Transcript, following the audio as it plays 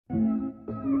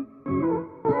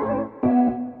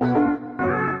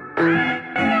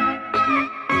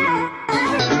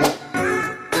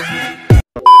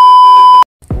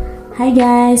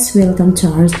Hi guys! Welcome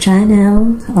to our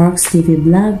channel, Orc'z TV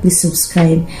Vlog. Please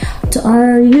subscribe to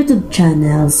our YouTube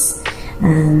channels.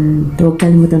 And huwag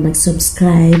kalimutan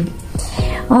mag-subscribe.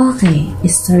 Okay,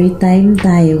 story time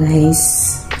tayo guys.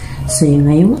 So yung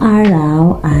ngayong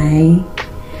araw ay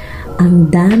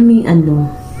ang daming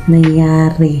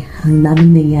nangyari. Ang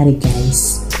daming nangyari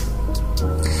guys.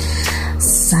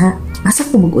 Asa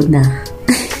ko mag-una?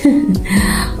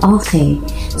 Okay.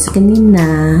 So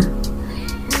kanina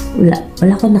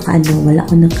wala ko naka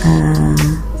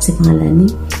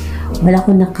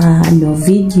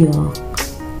video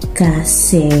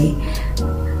kasi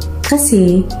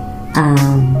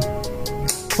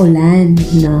ulan,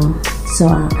 no?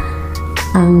 So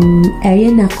ang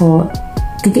area na ko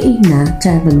kagaina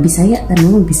magbisaya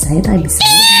tayo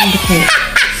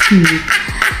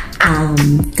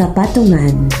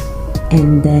Kapatungan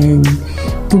and then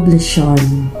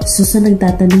Poblasyon. So sa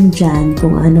nagtatanong dyan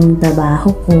kung anong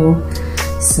trabaho ko,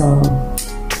 so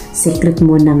secret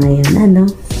muna ngayon,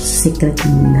 secret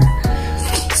muna.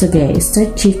 So guys,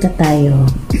 start chika tayo.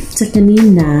 So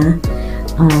kanina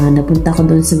napunta ko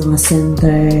doon sa mga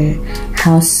center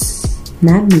house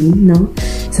namin, no?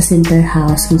 Sa center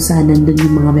house kung saan nandun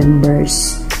yung mga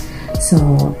members. So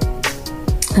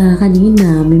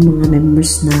kanina may mga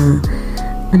members na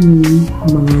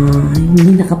mga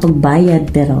hindi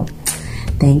nakapagbayad, pero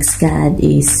thanks God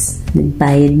is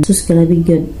nagbayad. Sus ka lang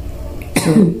yun.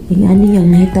 So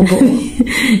yung nahitabo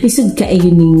lisod ka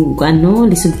ayuning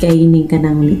lisod ka ayuning ka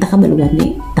ng takabalugan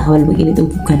ito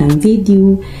ka ng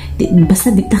video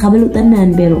basta di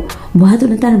takabalutanan, pero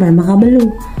buhato na tanan para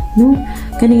makabalo, no?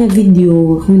 Kani nga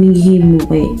video kung nangihim mo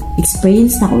kay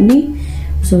experience na ko ni,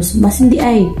 so basin di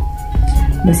ay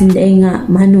nga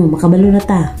makabalo na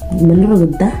ta, makabalo na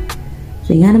ta.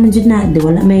 So nga naman jud na di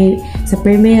wala may sa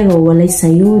primero walay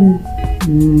sayon,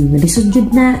 lisod jud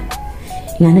na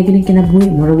nga na gyud kinabuhi,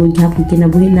 murag gyud hapon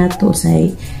kinabuhi nato, usay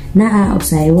naa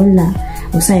usay wala,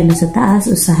 usay na sa taas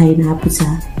usahay na hapon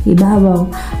sa ibabaw.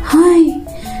 Hay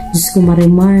Diyos ko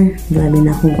marimar, grabe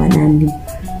na akong kanan.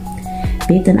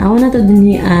 Pitan aw na to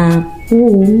din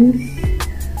kung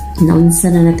naunsa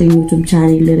na nato yung YouTube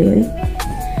channel diri.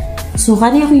 So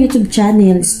kani ako YouTube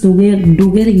channel is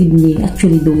duger gid ni,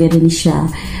 actually duger ni siya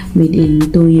within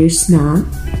 2 years na,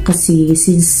 kasi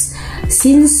since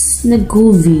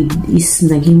nag-COVID is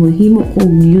naghimo-himo ko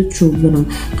YouTube ganang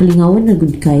kalingawan na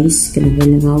good guys,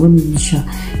 kalingawan din siya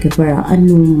kay para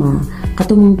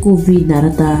katong COVID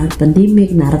narata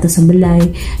pandemic narata sa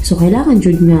balay, so kailangan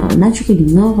jud nga nadyo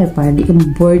kalingaw kay para di ka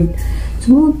bored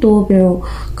sumuto. Pero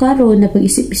karon na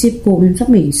pag-isip-isip ko unsa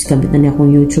may gamit na niya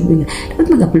akong YouTube, dapat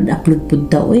mag-upload pud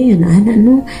daw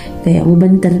no, kaya mo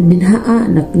bantar din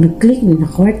nag-click na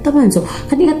kwarta man. So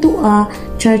kani ato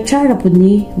char na pud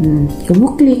ni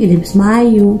kumuklik ilibs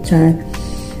maayo char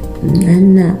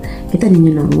kita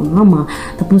ninyo na mga ama.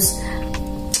 Tapos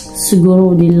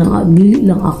siguro dili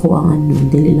lang ako ang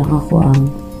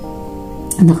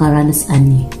nakaranas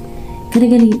ani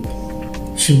kani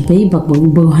siyempre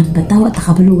baguhan ba tawa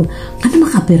takabalugan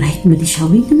maka-copyright man siya,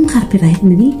 maka-copyright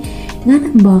man nga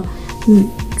na ba.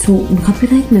 So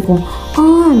maka-copyright na ko,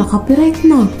 naka-copyright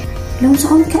na lang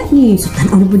saan ka ni, so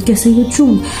tanaw na po ka sa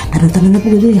YouTube, tanang na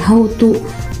po ka how to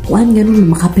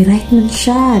ganun, maka-copyright man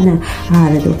siya na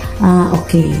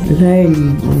okay,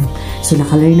 learn. So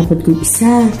naka-learn na po ko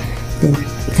isa, then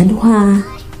ikaduha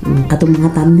katong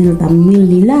mga thumbnail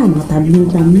nila, mga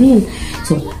thumbnail.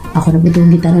 So ako na po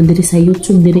itong gitanon diri sa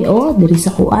YouTube diri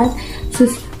sa kuan. So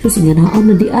sinanaon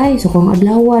na di ay, so kung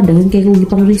adlaw dahon kay kung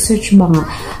gipang research ba nga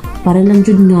para lang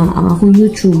jud nga ang akong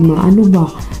YouTube na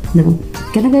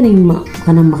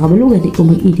kanang makabalugan di ko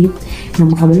mag-edit, nga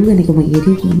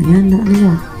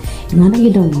na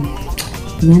gidong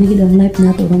life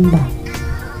nato ron ba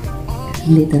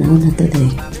hindi tanaw na to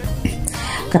dahil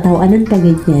katawanan pa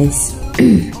guys.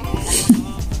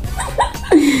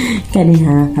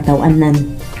 Katawanan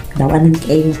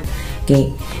kayo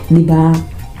kay di ba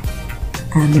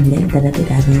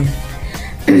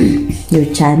your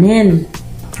channel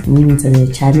sa your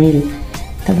channel.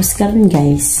 Tapos karon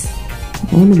guys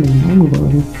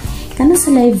kana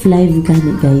sa live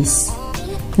gani guys,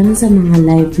 kana sa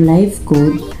mga live ko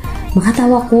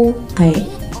makatawa ko kay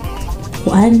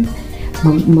kuan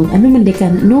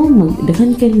magdekan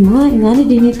kayo mga ngani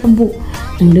din itabo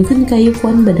nagdagan kayo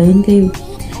kuan ba dagan kayo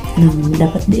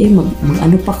dapat di mag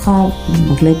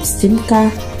live stream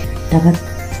ka, dapat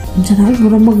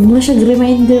mura siya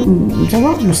reminder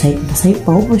masay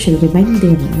pa po siya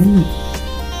reminder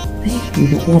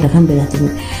hindi ko kadakan ba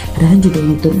natin jud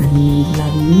ang ito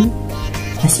lagi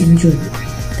as in jud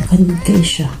dakan kayo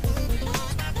siya.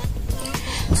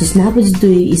 So, sinapos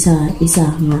ito isa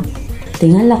nga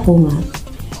tingala ko nga,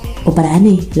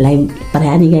 parehani, live,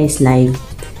 parehani guys, live.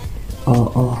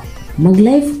 Oo,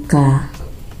 mag-live ka,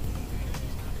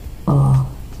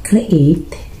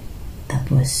 create,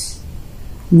 tapos,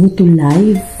 go to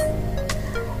live,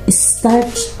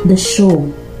 start the show,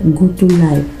 go to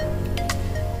live.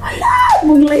 Hala,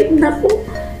 mag-live na ko.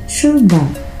 Sure ba?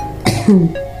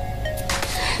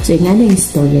 So, yung ano yung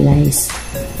story, guys.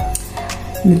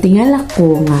 Natingala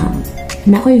ko nga,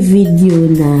 na ako'y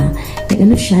video na,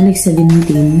 ano siya,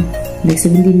 nag-17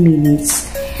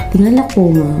 minutes. Tingala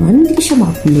ko nga, hindi ko siya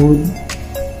ma-upload.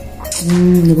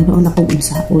 Naganoon akong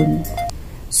unsaon.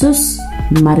 Sus,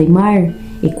 marimar,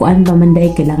 ikuan ba man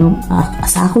dahil kailangan,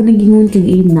 sa ako nagingon kag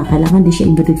na, kailangan di siya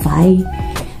i-verify.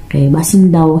 Kaya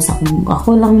basin daw,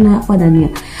 ako lang na ako na niya,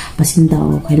 basin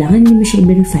daw, kailangan di mo siya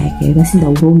i-verify. Kaya basin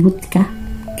daw, robot ka.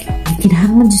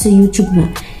 Kinahangan dyan sa YouTube nga,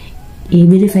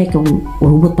 i-verify kung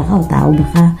robot pa ka o tao ba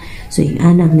ka. So, yung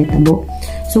anang netabo.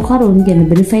 So, karon kaya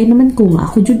na-verify naman ko nga,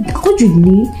 ako jud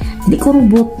ni, hindi ko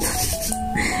robot.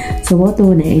 So,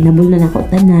 wato na, inabol na ako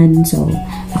tanan. So,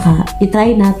 baka,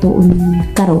 itry na to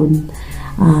karon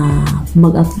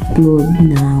mag-upload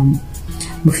na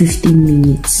 15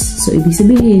 minutes. So, ibig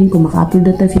sabihin, kung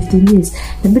maka-upload na tayo 15 minutes,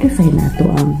 na-verify na to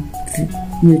ang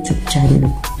YouTube channel.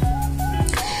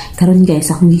 Karon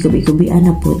guys, akong gikubi-kubian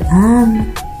na po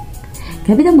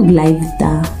kaya na mag-live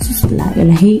ta. Susula,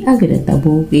 lahi, agad na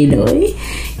tabo, kiloy.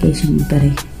 Kaya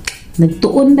siyempre,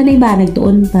 nagtuon pa na iba,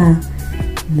 nagtuon pa.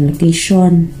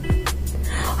 Location.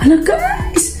 Hala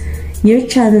guys! Your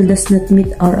channel does not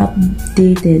meet our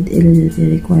updated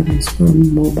eligibility requirements for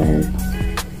mobile.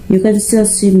 You can still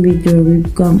stream with your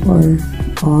webcam or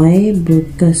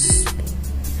broadcast.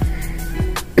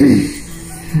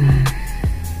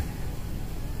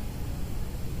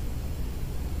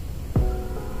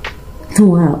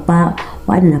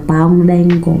 Wala na paong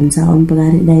dahin ko kung saan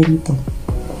pagani dahin to.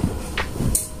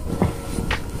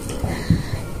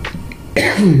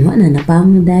 Wala na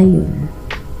paong dahin.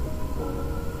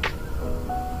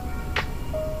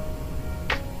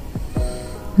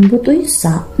 Ang buto yung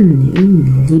saan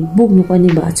libog mo ka ni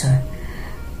Bachar.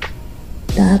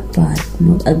 Dapat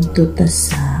mag-adto ta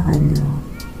sa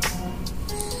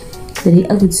dali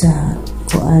agad sa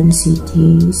kuan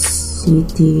cities.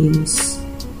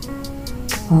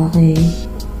 Okay.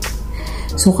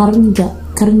 So, karon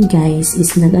guys,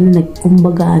 is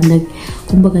kumbaga,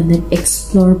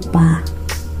 nag-explore pa.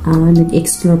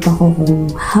 Nag-explore pa ko kung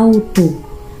how to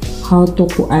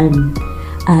kuan,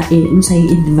 sa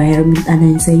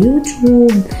environment, sa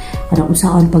YouTube, parang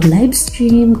usahan pag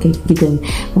livestream, kay kita,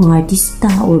 mga artista,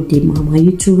 or di,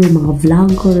 mga YouTuber, mga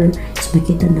vlogger, so,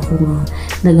 makita na ko nga,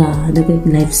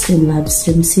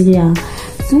 nag-livestream sila.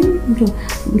 So,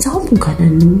 sa akong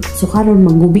pagkanan, no? So, karon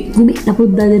maggubi na po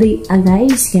dali,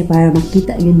 guys, kaya para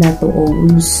makita yun na to, o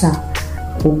unsa,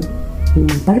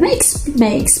 para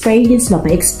ma-experience ba,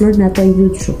 ma-explore na to yung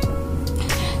YouTube.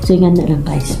 So, yung na lang,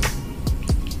 guys.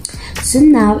 So,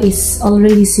 now, is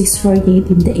already 6:48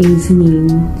 in the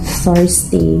evening,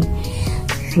 Thursday.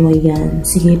 So, ayan.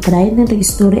 Sige, parayan na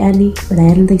tag-story, ani.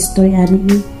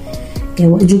 Kaya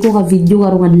wala ko ka video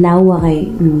karungan lawa kay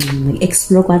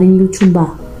nag-explore ko rin YouTube ba.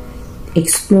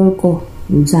 Explore ko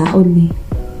yung saon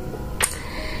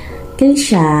kaya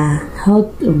siya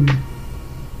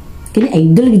kaya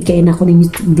idol gid kay na ko ng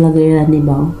YouTube vlogger ni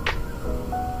ba.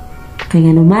 Kaya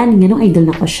nga naman nganong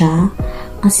idol na ko siya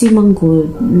kasi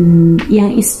manggod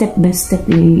yang step by step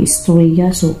ni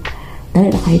istorya. So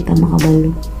dahil kahit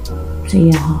makabalo sa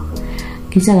iya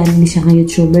kisa ganin siya nga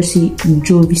YouTuber si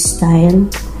Jovi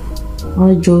Style.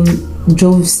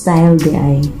 Jove Style di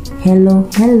ay. Hello.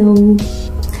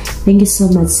 Thank you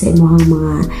so much sa imong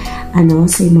mga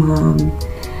sa imong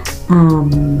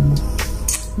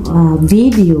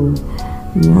video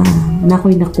na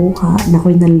ako'y nakuha, na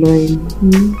ako'y na-learn.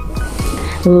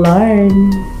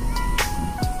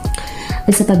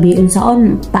 Ay sa tabiin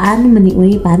paano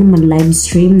man live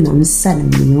stream nang sa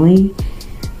nanoy.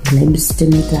 Live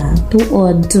stream ta.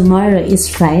 Tomorrow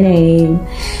is Friday.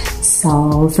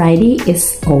 So, Friday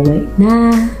is over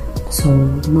na. So,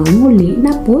 manguli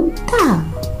na punta.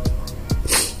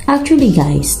 Actually,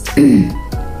 guys,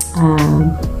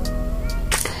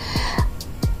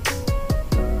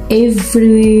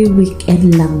 every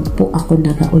weekend lang po ako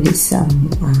nag-uli sa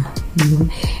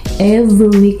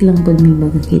every week lang po may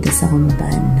magkakita sa akong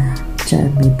bana.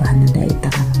 May bana dahil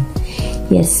takang.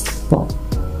 Yes po.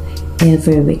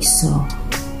 Every week. So,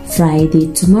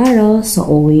 Friday tomorrow. So,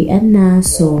 uwian na.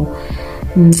 So,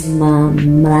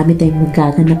 marami tayong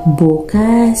magaganap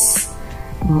bukas.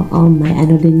 Oo, may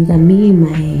din kami.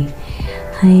 May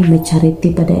Ay, may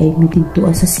charity pa dahil may dito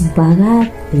sa Sibagat.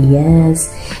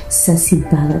 Yes, sa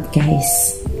Sibagat,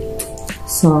 guys.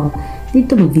 So,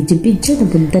 dito mag-video-video na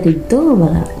punta dito.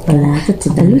 Malakot sa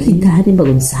dalo. Hindahan yung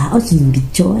bagong sao sa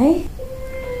video eh.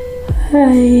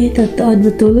 Ay, totoo.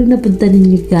 Matulog na punta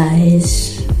ninyo,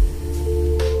 guys.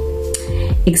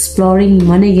 Exploring.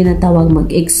 Ano yung ginatawag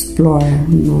mag-explore?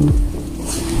 No?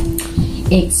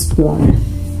 Explore.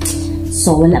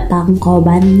 So, wala pa akong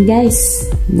kauban, guys.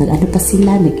 Nag-ano pa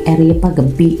sila, nag-area pa,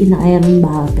 gabiin na iron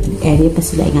ba, nag-area pa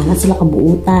sila, nga sila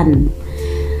kabuutan.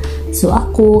 So,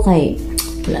 ako, kay,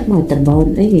 wala mga trabaho,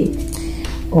 ay,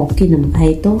 okay naman,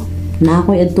 ay ito, na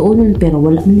ako'y adtoonon, pero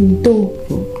wala man ito.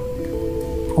 So,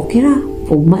 okay na,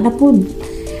 ugma na po.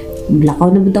 Lakaw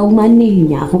na ba taong man eh,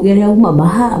 niya akong area ugma,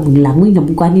 baha, maglangoy na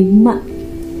buka ni ugma.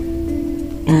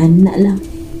 Ana lang.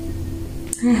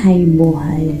 Ay,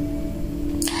 buhay.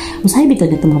 Masay bito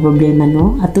na itong mga problema,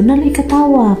 no? Ato na lang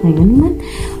ikatawa. Kaya nga naman,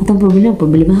 atong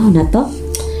problema ho na to.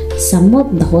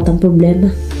 Samot, dako atong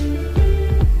problema.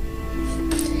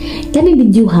 Kani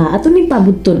video ha, ato na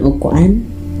ipabuton o kuan.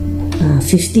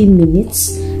 15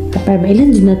 minutes. Kapag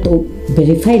mailan dyan na to,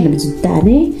 verify na masuntaan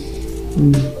eh.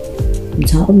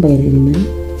 Saan ba yan naman?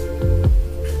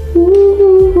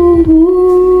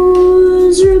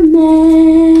 Who's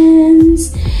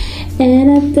romance?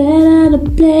 And I better to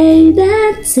play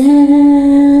that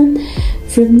sound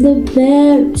from the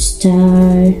very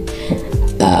start.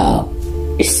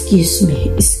 Excuse me,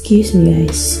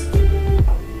 guys.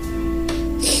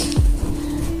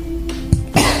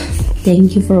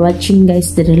 Thank you for watching,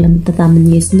 guys. Dito lang tataman,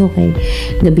 guys, no? Kay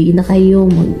gabi na kayo.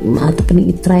 Maato pa nang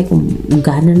itry kung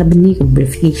gana na ba ni, kung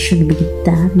verification na ba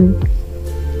kita, no?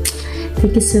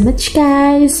 Thank you so much,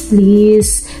 guys.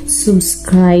 Please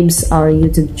subscribe our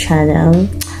YouTube channel,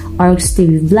 Orc'z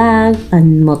TV Vlog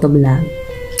and Motovlog.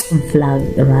 Vlog,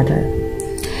 rather.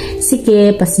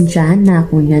 Sige, pasensyahan na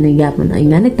kung yan nagyapon. Ay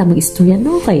nga, nagtamang istorya,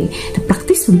 no? Kay,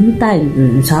 na-practice mo tayo.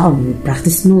 Saan?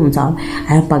 Practice mo. Saan?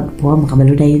 Ay, pag po,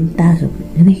 makabalo na yun ta. So,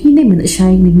 nahinay mo na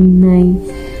siya yung nahinay.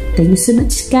 Thank you so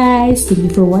much, guys. Thank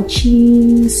you for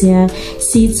watching. See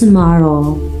you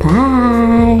tomorrow.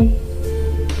 Bye!